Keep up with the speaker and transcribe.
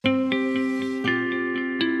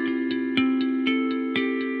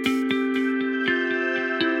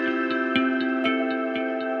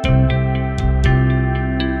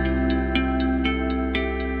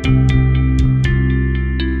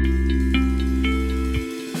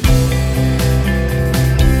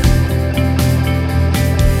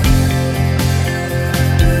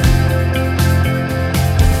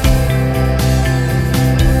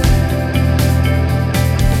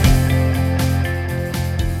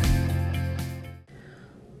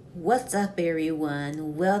What's up,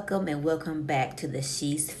 everyone? Welcome and welcome back to the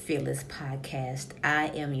She's Fearless podcast. I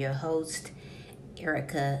am your host,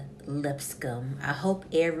 Erica Lipscomb. I hope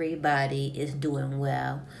everybody is doing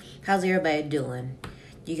well. How's everybody doing?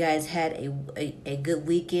 You guys had a good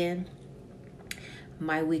weekend?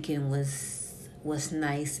 My weekend was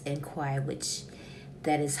nice and quiet, which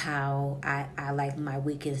that is how I like my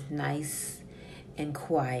weekends, nice and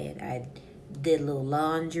quiet. I did a little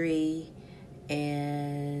laundry,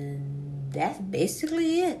 and that's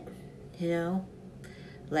basically it. You know,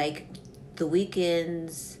 like the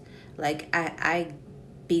weekends, like I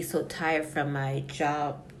be so tired from my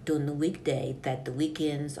job during the weekday that the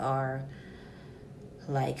weekends are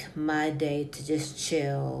like my day to just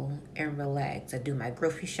chill and relax. I do my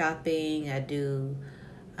grocery shopping. I do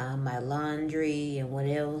my laundry and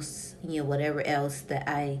whatever else that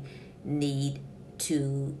I need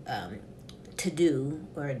to do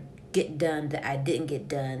or get done that I didn't get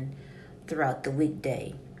done throughout the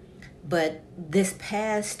weekday. But this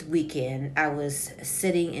past weekend, I was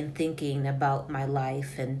sitting and thinking about my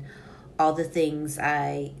life and all the things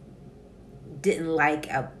I didn't like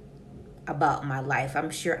about my life. I'm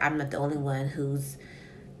sure I'm not the only one who's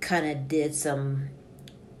kind of did some,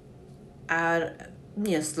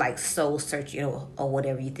 it's like soul searching or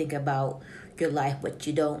whatever. You think about your life, what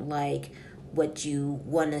you don't like, what you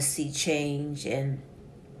want to see change, and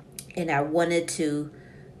I wanted to,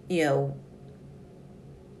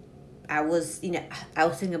 I was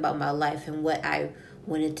thinking about my life and what I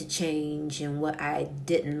wanted to change and what I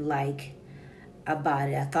didn't like about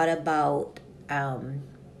it. I thought about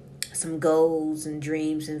some goals and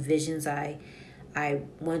dreams and visions I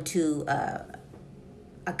want to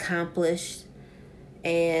accomplish,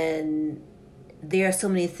 and there are so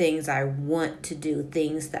many things I want to do,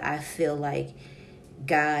 things that I feel like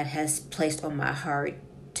God has placed on my heart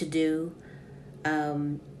to do.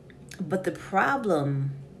 But the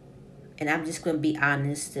problem, and I'm just going to be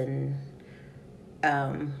honest and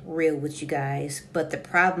real with you guys, but the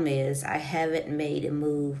problem is I haven't made a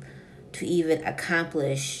move to even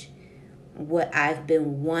accomplish what I've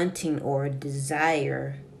been wanting or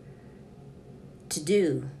desire to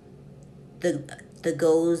do. The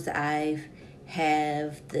goals that I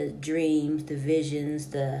have, the dreams, the visions,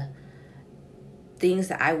 the things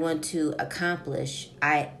that I want to accomplish,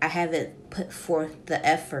 I haven't put forth the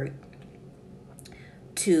effort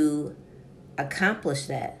to accomplish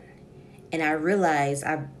that. And I realize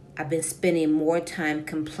I've been spending more time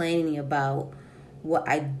complaining about what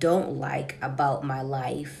I don't like about my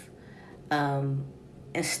life,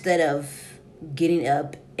 instead of getting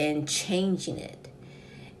up and changing it.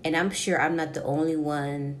 And I'm sure I'm not the only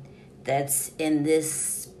one that's in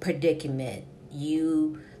this predicament.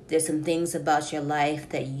 There's some things about your life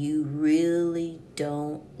that you really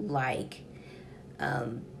don't like,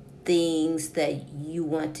 things that you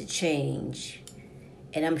want to change.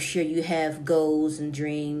 And I'm sure you have goals and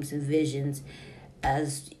dreams and visions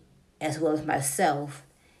as well as myself.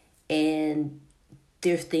 And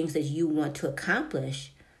there's things that you want to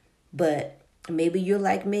accomplish, but maybe you're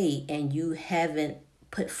like me and you haven't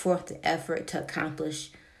put forth the effort to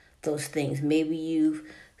accomplish those things. Maybe you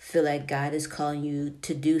feel like God is calling you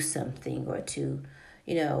to do something or to,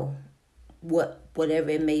 whatever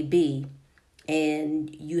it may be,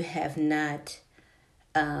 and you have not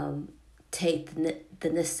taken the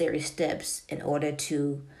necessary steps in order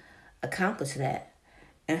to accomplish that.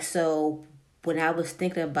 And so when I was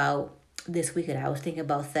thinking about this weekend, I was thinking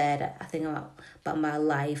about that. I think about my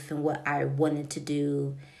life and what I wanted to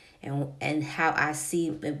do, and how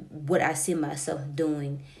what I see myself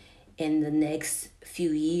doing in the next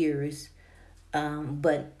few years,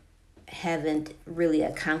 but haven't really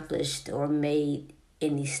accomplished or made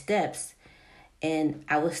any steps. And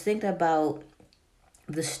I was thinking about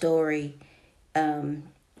the story,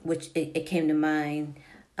 which it came to mind,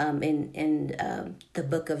 in the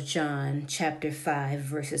book of John, chapter 5,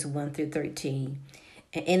 verses 1 through 13.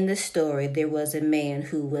 And in the story, there was a man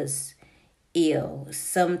who was ill.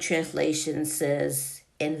 Some translation says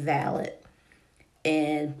invalid.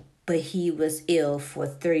 But he was ill for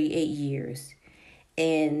 38 years.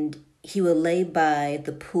 And he would lay by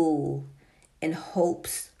the pool in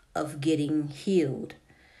hopes of getting healed.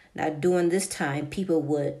 Now, during this time, people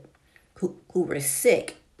who were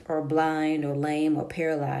sick or blind or lame or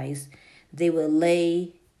paralyzed, they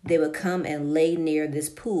would come and lay near this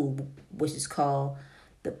pool, which is called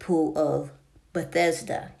the pool of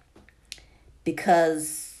Bethesda,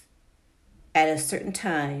 because at a certain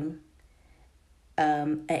time,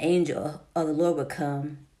 an angel of the Lord would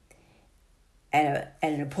come at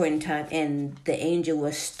an appointed time, and the angel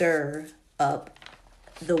would stir up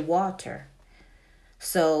the water.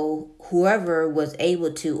 So whoever was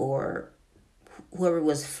able to, or whoever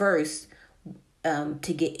was first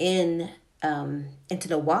to get into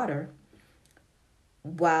the water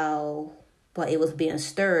while it was being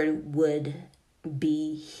stirred would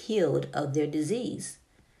be healed of their disease.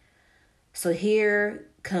 So here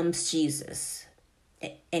comes Jesus,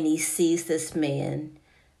 and he sees this man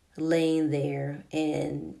laying there,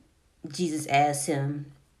 and Jesus asks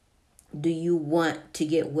him, "Do you want to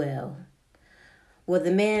get well?" Well,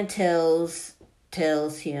 the man tells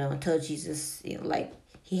Jesus, like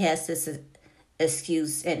he has this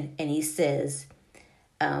excuse, and he says,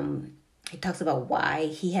 he talks about why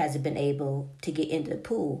he hasn't been able to get into the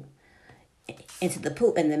pool.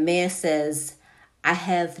 And the man says, "I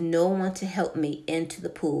have no one to help me into the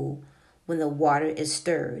pool when the water is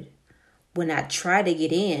stirred. When I try to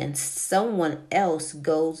get in, someone else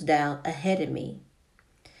goes down ahead of me."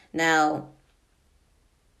 Now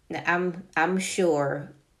I'm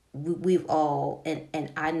sure we've all,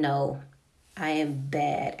 and I know I am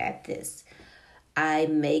bad at this. I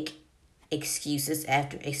make excuses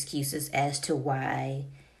after excuses as to why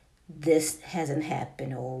this hasn't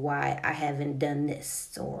happened, or why I haven't done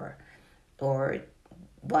this, or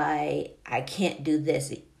why I can't do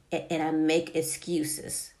this, and I make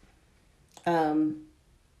excuses. And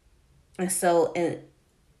so,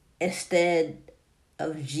 instead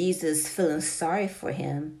of Jesus feeling sorry for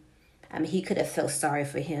him, I mean, he could have felt sorry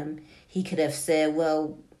for him. He could have said,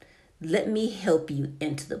 "Well, let me help you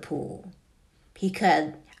into the pool."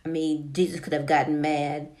 Jesus could have gotten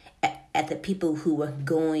mad at the people who were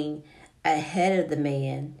going ahead of the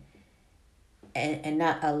man, and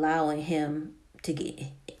not allowing him to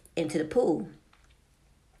get into the pool.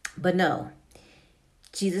 But no,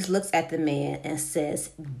 Jesus looks at the man and says,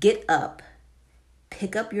 "Get up,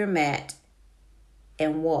 pick up your mat,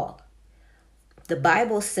 and walk." The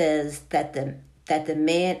Bible says that the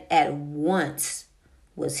man at once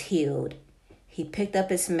was healed. He picked up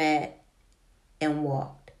his mat and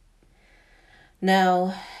walked.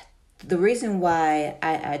 Now, the reason why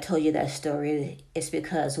I told you that story is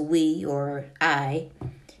because we, or I,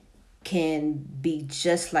 can be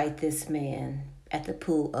just like this man at the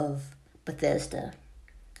pool of Bethesda,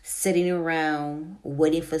 sitting around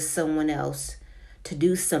waiting for someone else to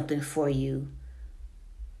do something for you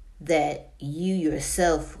that you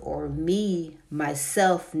yourself, or me,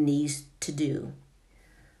 myself, needs to do.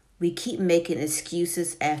 We keep making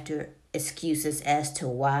excuses after excuses as to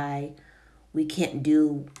why we can't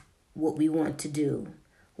do what we want to do,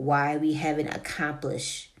 why we haven't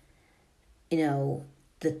accomplished,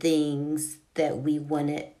 the things that we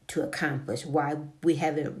wanted to accomplish, why we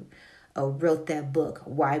haven't wrote that book,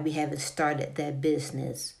 why we haven't started that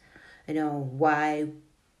business, why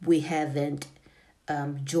we haven't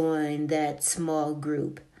joined that small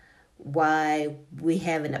group, why we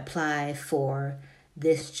haven't applied for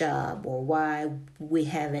this job, or why we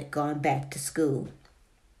haven't gone back to school.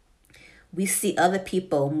 We see other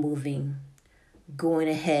people moving, going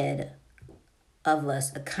ahead of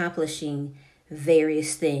us, accomplishing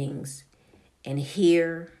various things, and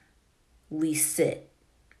here we sit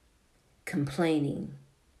complaining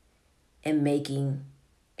and making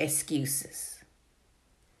excuses.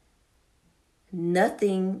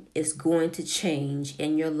 Nothing is going to change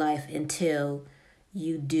in your life until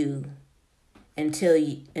you do, until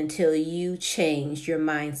you change your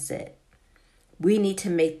mindset. We need to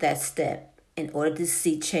make that step in order to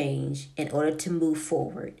see change, in order to move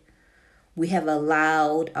forward. We have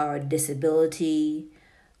allowed our disability,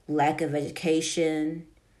 lack of education,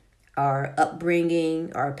 our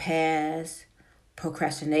upbringing, our past,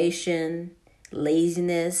 procrastination,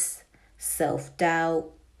 laziness,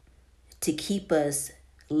 self-doubt, to keep us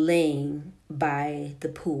laying by the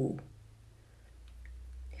pool.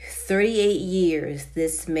 38 years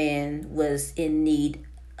this man was in need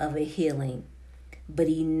of a healing, but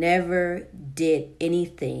he never did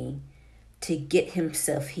anything to get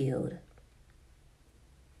himself healed.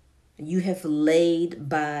 You have laid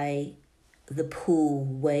by the pool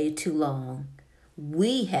way too long.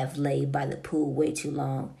 We have laid by the pool way too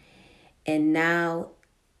long. And now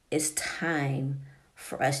it's time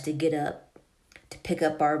for us to get up, to pick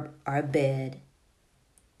up our bed,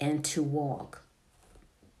 and to walk.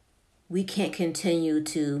 We can't continue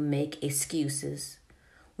to make excuses.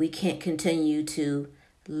 We can't continue to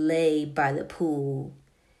lay by the pool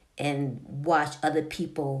and watch other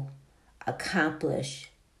people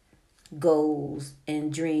accomplish goals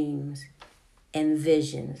and dreams and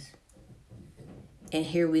visions. And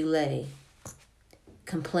here we lay,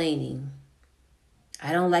 complaining.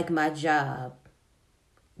 "I don't like my job."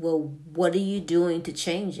 Well, what are you doing to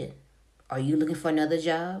change it? Are you looking for another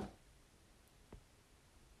job?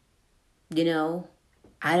 You know,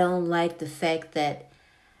 I don't like the fact that,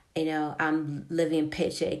 I'm living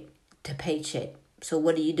paycheck to paycheck. So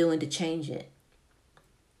what are you doing to change it?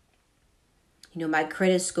 My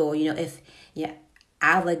credit score, if, yeah,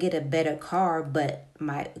 I would get a better car, but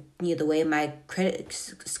the way my credit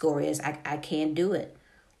score is, I can't do it.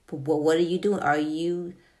 But what are you doing? Are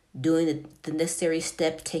you doing the necessary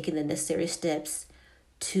steps, taking the necessary steps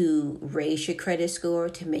to raise your credit score,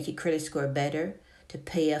 to make your credit score better, to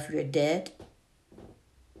pay off your debt?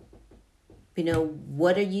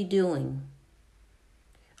 What are you doing?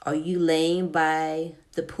 Are you laying by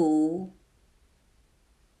the pool,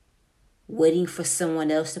 waiting for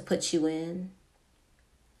someone else to put you in?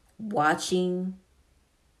 Watching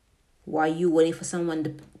while you waiting for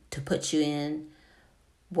someone to put you in?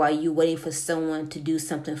 While you waiting for someone to do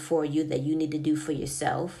something for you that you need to do for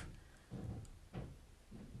yourself?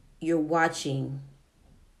 You're watching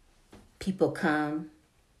people come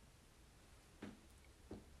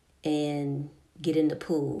and get in the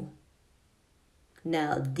pool.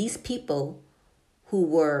 Now, these people who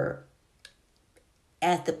were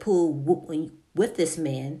at the pool with this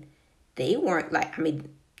man, they weren't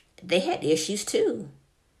they had issues too.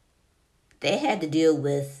 They had to deal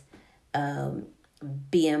with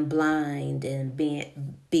being blind and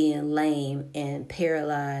being lame and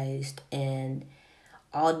paralyzed and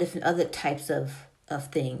all different other types of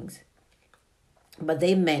things. But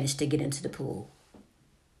they managed to get into the pool.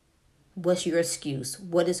 What's your excuse?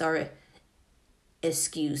 What is our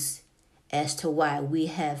excuse as to why we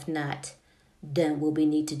have not done what we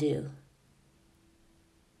need to do?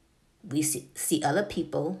 We see other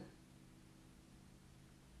people.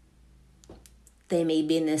 They may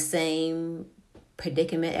be in the same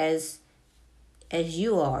predicament as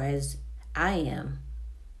you are, as I am,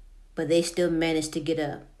 but they still manage to get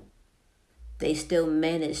up. They still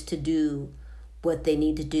manage to do what they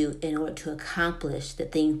need to do in order to accomplish the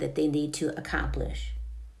things that they need to accomplish.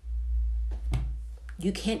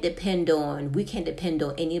 We can't depend on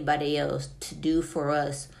anybody else to do for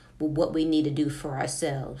us what we need to do for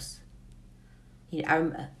ourselves. I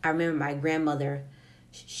remember my grandmother,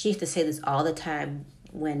 she used to say this all the time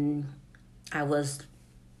when I was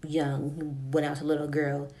young, when I was a little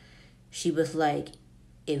girl. She was like,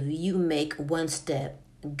 if you make one step,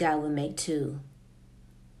 God will make two.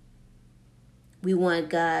 We want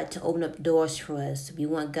God to open up doors for us. We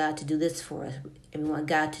want God to do this for us. And we want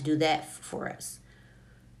God to do that for us.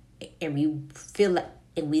 And we feel like,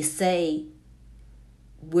 and we say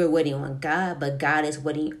we're waiting on God, but God is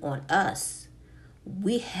waiting on us.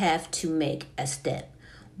 We have to make a step.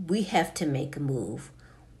 We have to make a move.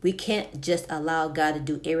 We can't just allow God to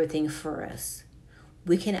do everything for us.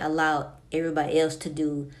 We can't allow everybody else to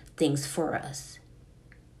do things for us.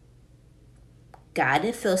 God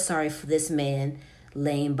didn't feel sorry for this man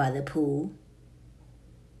laying by the pool.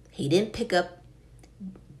 He didn't pick up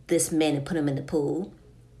this man and put him in the pool.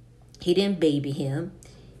 He didn't baby him.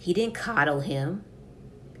 He didn't coddle him.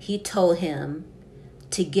 He told him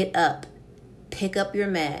to get up, pick up your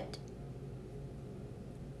mat,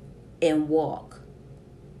 and walk.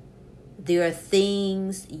 There are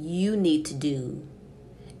things you need to do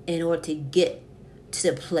in order to get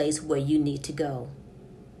to the place where you need to go.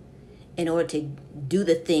 In order to do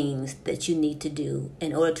the things that you need to do,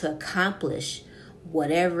 in order to accomplish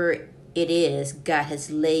whatever it is God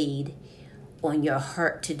has laid on your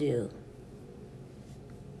heart to do.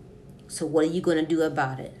 So what are you going to do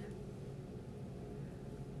about it?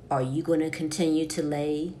 Are you going to continue to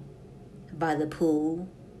lay by the pool,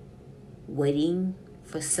 waiting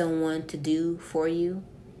for someone to do for you?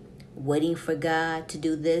 Waiting for God to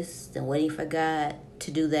do this and waiting for God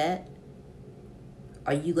to do that?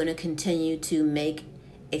 Are you going to continue to make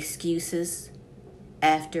excuses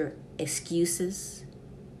after excuses?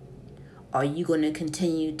 Are you going to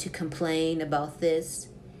continue to complain about this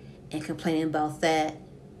and complain about that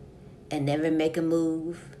and never make a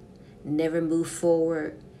move, never move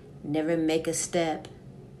forward, never make a step?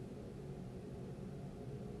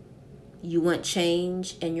 You want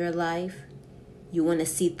change in your life? You want to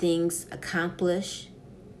see things accomplished?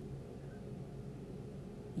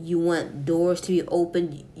 You want doors to be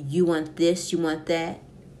opened? You want this, you want that?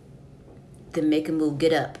 Then make a move.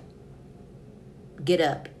 Get up. Get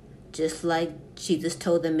up. Just like Jesus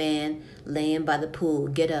told the man laying by the pool,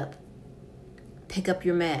 get up. Pick up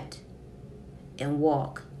your mat and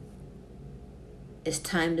walk. It's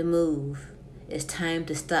time to move. It's time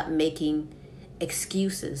to stop making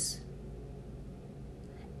excuses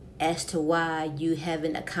as to why you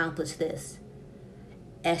haven't accomplished this,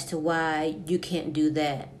 as to why you can't do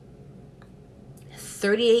that.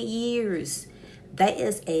 38 years, that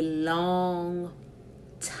is a long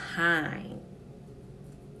time.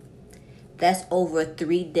 That's over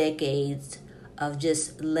 3 decades of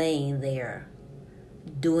just laying there,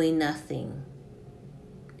 doing nothing,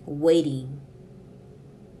 waiting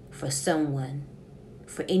for someone,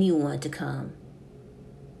 for anyone to come.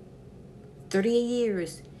 38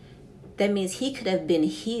 years. That means he could have been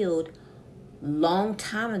healed long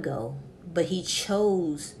time ago, but he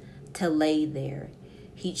chose to lay there.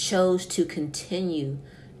 He chose to continue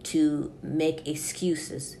to make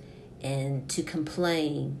excuses and to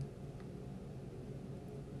complain.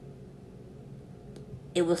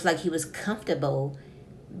 It was like he was comfortable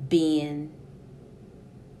being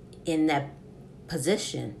in that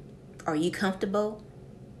position. Are you comfortable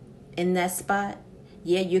in that spot?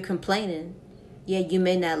 Yeah, you're complaining. Yeah, you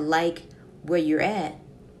may not like where you're at.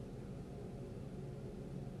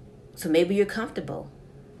 So maybe you're comfortable.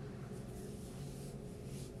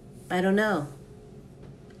 I don't know.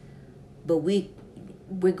 But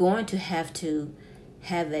we're going to have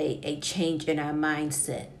a change in our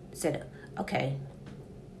mindset. Said, okay,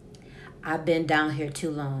 I've been down here too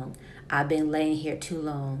long. I've been laying here too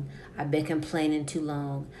long. I've been complaining too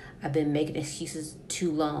long. I've been making excuses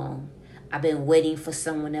too long. I've been waiting for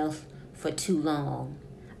someone else for too long.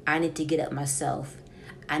 I need to get up myself.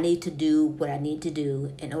 I need to do what I need to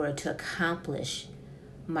do in order to accomplish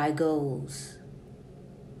my goals.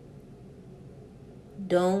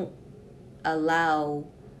 Don't allow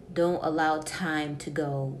time to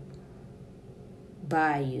go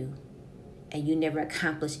by you and you never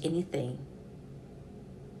accomplish anything.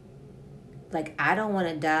 Like, I don't want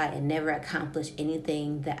to die and never accomplish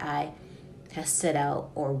anything that I have set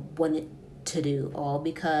out or wanted to do, all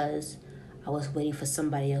because I was waiting for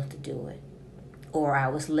somebody else to do it, or I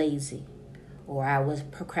was lazy, or I was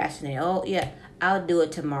procrastinating. Oh yeah, I'll do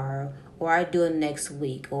it tomorrow, or I'll do it next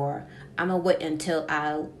week, or I'm gonna wait until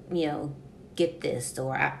I get this,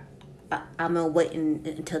 or I'm gonna wait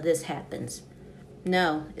until this happens.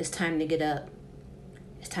 No, it's time to get up.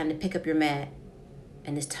 It's time to pick up your mat,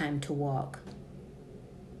 and it's time to walk.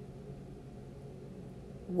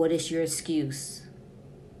 What is your excuse?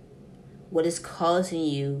 What is causing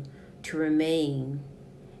you to remain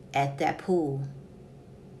at that pool?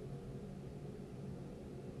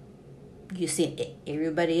 You see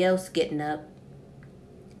everybody else getting up.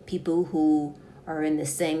 People who are in the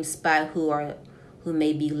same spot, who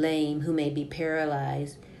may be lame, who may be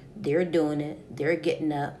paralyzed, they're doing it. They're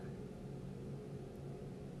getting up.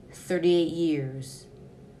 38 years.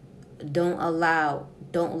 Don't allow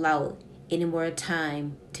any more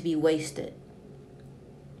time to be wasted.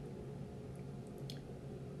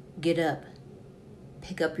 Get up.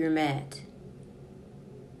 Pick up your mat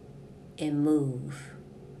and move.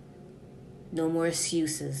 No more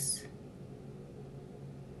excuses.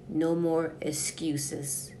 No more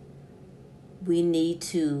excuses. We need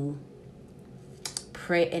to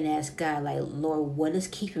pray and ask God, like, Lord, what is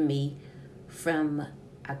keeping me from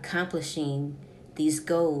accomplishing these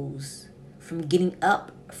goals, from getting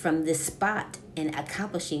up from this spot and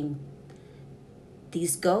accomplishing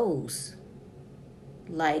these goals?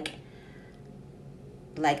 Like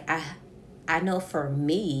I know for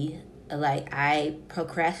me, like, I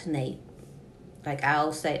procrastinate. Like,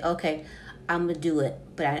 I'll say, okay, I'm gonna do it,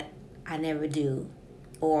 but I never do.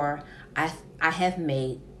 Or I have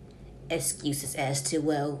made excuses as to,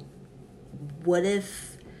 well, what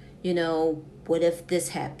if this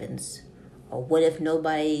happens? Or what if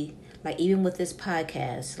nobody, like, even with this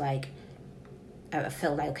podcast, like, I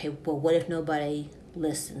felt like, okay, well, what if nobody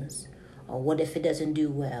listens? Or what if it doesn't do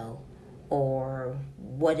well? Or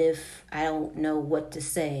what if I don't know what to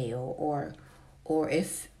say? Or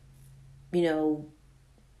if,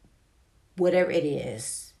 whatever it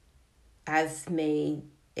is, I've made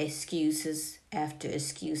excuses after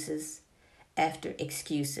excuses after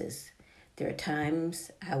excuses. There are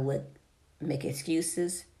times I would make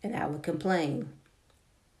excuses and I would complain,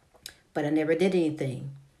 but I never did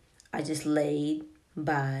anything. I just laid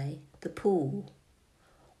by the pool,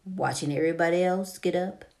 watching everybody else get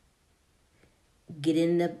up, get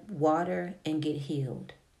in the water, and get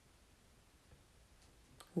healed.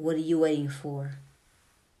 What are you waiting for?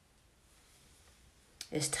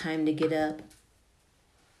 It's time to get up.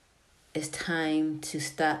 It's time to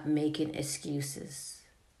stop making excuses.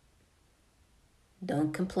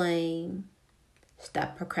 Don't complain.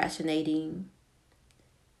 Stop procrastinating.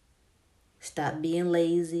 Stop being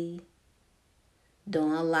lazy.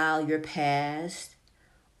 Don't allow your past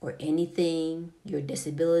or anything, your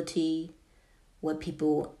disability, what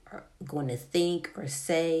people are going to think or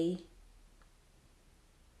say.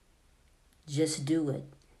 Just do it.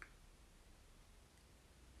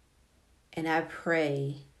 And I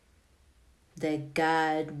pray that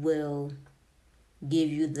God will give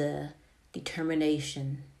you the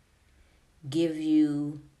determination, give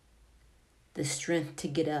you the strength to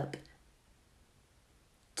get up,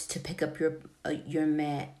 to pick up your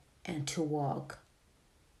mat and to walk.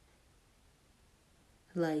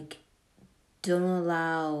 Like, don't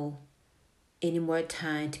allow any more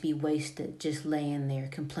time to be wasted just laying there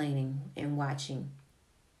complaining and watching.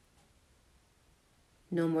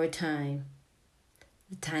 No more time.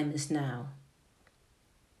 The time is now.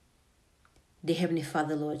 Dear Heavenly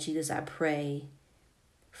Father, Lord Jesus, I pray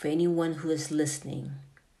for anyone who is listening,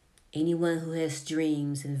 anyone who has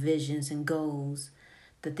dreams and visions and goals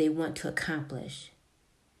that they want to accomplish.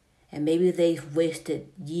 And maybe they've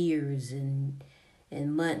wasted years and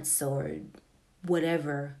months or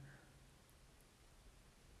whatever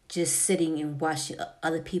just sitting and watching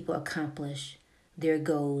other people accomplish their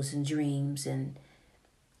goals and dreams and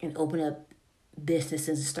open up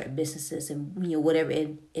businesses and start businesses and whatever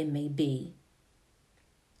it may be.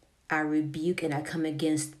 I rebuke and I come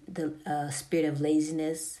against the spirit of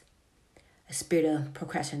laziness, a spirit of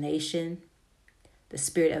procrastination, the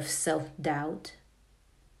spirit of self-doubt,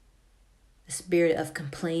 the spirit of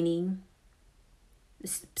complaining, the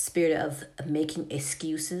spirit of making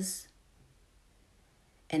excuses.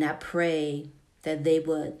 And I pray that they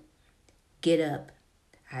would get up.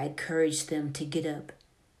 I encourage them to get up,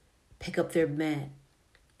 pick up their mat,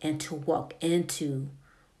 and to walk into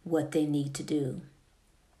what they need to do.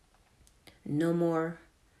 No more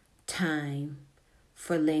time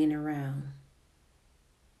for laying around.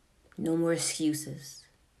 No more excuses.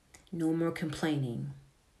 No more complaining.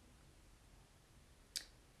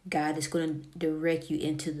 God is going to direct you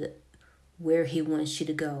into where He wants you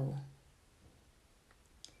to go.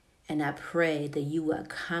 And I pray that you will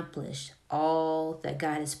accomplish all that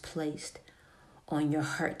God has placed on your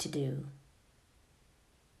heart to do.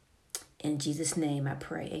 In Jesus' name I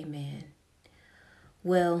pray, amen.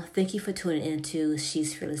 Well, thank you for tuning into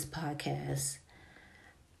She's Fearless Podcast.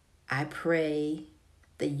 I pray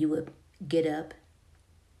that you would get up,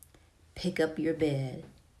 pick up your bed,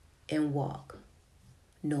 and walk.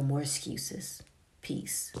 No more excuses.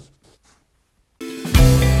 Peace.